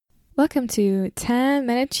Welcome to 10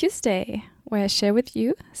 Minute Tuesday, where I share with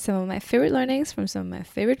you some of my favorite learnings from some of my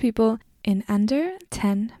favorite people in under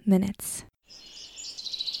 10 minutes.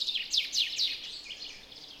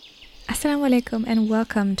 Assalamu alaikum and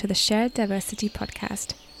welcome to the Shared Diversity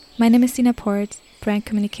podcast. My name is Dina Port, brand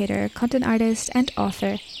communicator, content artist, and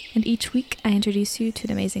author, and each week I introduce you to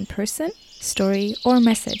an amazing person, story, or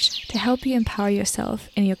message to help you empower yourself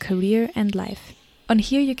in your career and life. On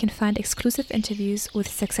here you can find exclusive interviews with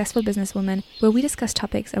successful businesswomen where we discuss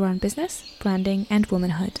topics around business, branding, and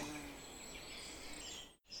womanhood.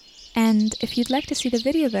 And if you'd like to see the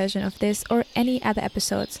video version of this or any other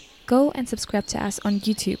episodes, go and subscribe to us on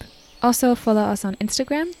YouTube. Also follow us on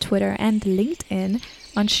Instagram, Twitter, and LinkedIn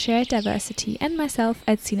on Shared Diversity and myself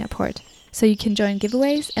at Sinaport, so you can join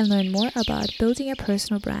giveaways and learn more about building a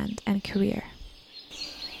personal brand and career.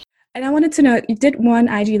 And I wanted to know, you did one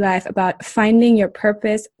IG Live about finding your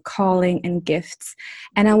purpose, calling, and gifts.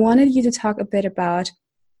 And I wanted you to talk a bit about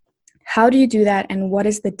how do you do that and what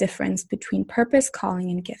is the difference between purpose, calling,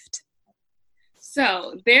 and gift?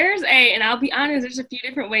 So and I'll be honest, there's a few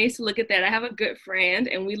different ways to look at that. I have a good friend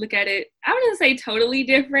and we look at it, I wouldn't say totally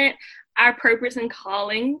different. Our purpose and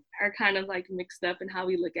calling are kind of like mixed up in how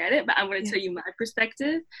we look at it, but I'm going to tell you my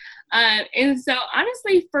perspective. And so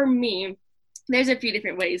honestly, for me, there's a few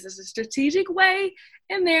different ways. There's a strategic way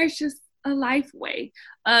and there's just a life way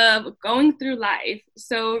of going through life.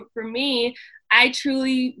 So for me, I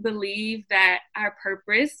truly believe that our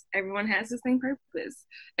purpose, everyone has the same purpose.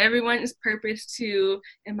 Everyone is purposed to,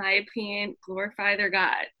 in my opinion, glorify their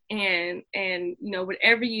God. And you know,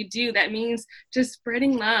 whatever you do, that means just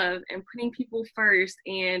spreading love and putting people first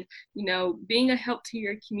and, you know, being a help to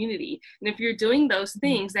your community. And if you're doing those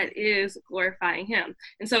things, that is glorifying him.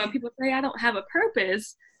 And so when people say, I don't have a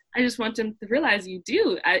purpose, I just want them to realize you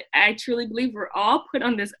do. I truly believe we're all put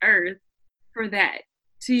on this earth for that.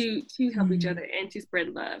 To help each other and to spread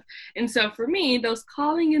love. And so for me, those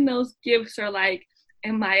calling and those gifts are like,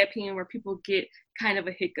 in my opinion, where people get kind of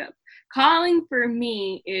a hiccup. Calling for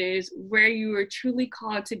me is where you are truly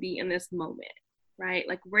called to be in this moment, right?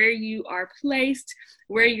 Like where you are placed,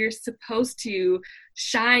 where you're supposed to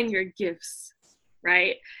shine your gifts,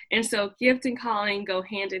 right? And so gift and calling go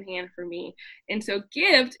hand in hand for me. And so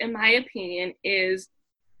gift, in my opinion, is,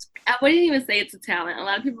 I wouldn't even say it's a talent. A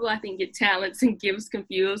lot of people, I think, get talents and gifts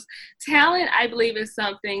confused. Talent, I believe, is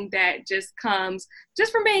something that just comes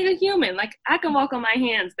just from being a human. Like, I can walk on my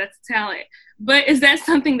hands. That's talent. But is that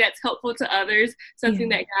something that's helpful to others? Something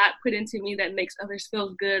that God put into me that makes others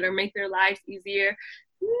feel good or make their lives easier?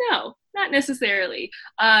 No, not necessarily.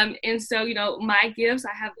 And so, you know, my gifts,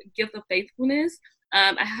 I have a gift of faithfulness.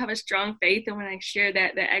 I have a strong faith, and when I share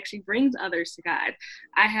that, that actually brings others to God.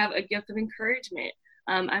 I have a gift of encouragement.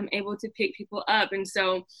 I'm able to pick people up. And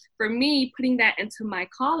so for me, putting that into my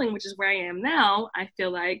calling, which is where I am now, I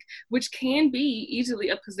feel like, which can be easily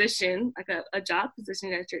a position, like a job position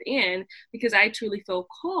that you're in, because I truly feel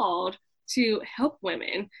called to help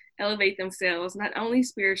women elevate themselves, not only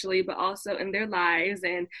spiritually, but also in their lives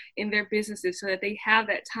and in their businesses, so that they have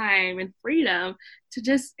that time and freedom to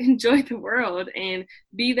just enjoy the world and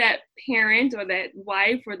be that parent or that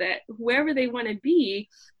wife or that whoever they want to be,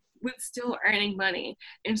 with still earning money.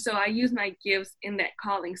 And so I use my gifts in that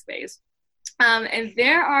calling space. And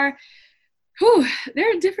there are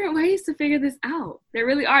different ways to figure this out. There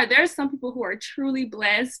really are. There are some people who are truly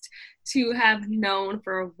blessed to have known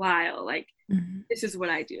for a while, like, this is what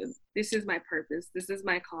I do. This is my purpose. This is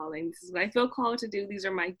my calling. This is what I feel called to do. These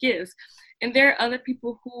are my gifts. And there are other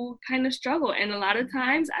people who kind of struggle. And a lot of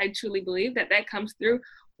times I truly believe that comes through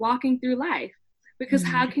walking through life, because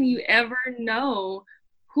how can you ever know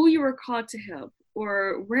who you were called to help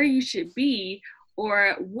or where you should be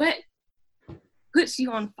or what puts you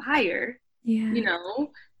on fire, you know,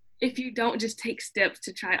 if you don't just take steps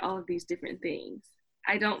to try all of these different things.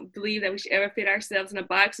 I don't believe that we should ever fit ourselves in a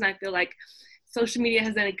box. And I feel like social media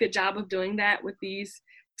has done a good job of doing that with these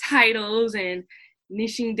titles and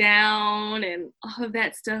niching down and all of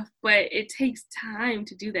that stuff. But it takes time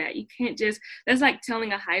to do that. You can't just, that's like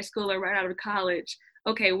telling a high schooler right out of college,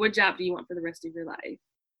 okay, what job do you want for the rest of your life?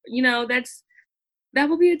 You know, that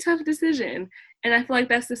will be a tough decision. And I feel like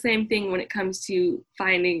that's the same thing when it comes to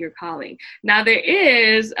finding your calling. Now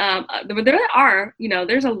there's a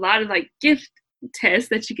lot of like gift tests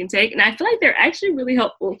that you can take. And I feel like they're actually really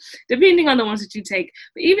helpful depending on the ones that you take.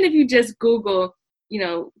 But even if you just Google, you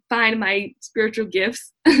know, find my spiritual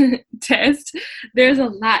gifts test, there's a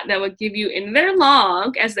lot that will give you, and they're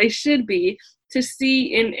long as they should be, to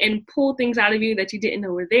see and pull things out of you that you didn't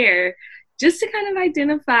know were there, just to kind of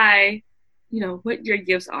identify, you know, what your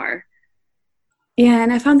gifts are. Yeah,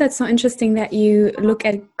 and I found that so interesting that you look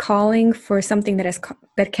at calling for something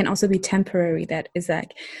that can also be temporary. That is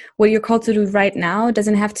like what you're called to do right now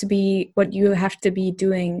doesn't have to be what you have to be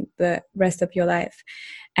doing the rest of your life.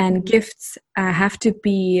 And gifts have to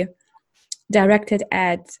be directed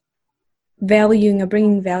at valuing or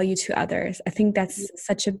bringing value to others. I think that's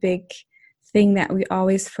such a big thing that we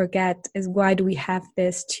always forget, is why do we have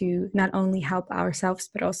this to not only help ourselves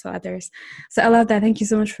but also others. So I love that. Thank you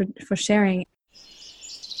so much for sharing.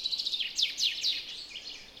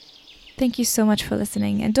 Thank you so much for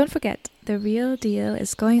listening. And don't forget, The Real Deal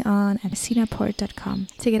is going on at sinaport.com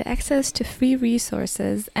to get access to free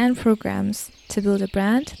resources and programs to build a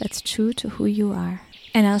brand that's true to who you are.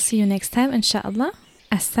 And I'll see you next time, inshallah.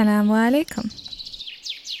 Assalamu alaikum.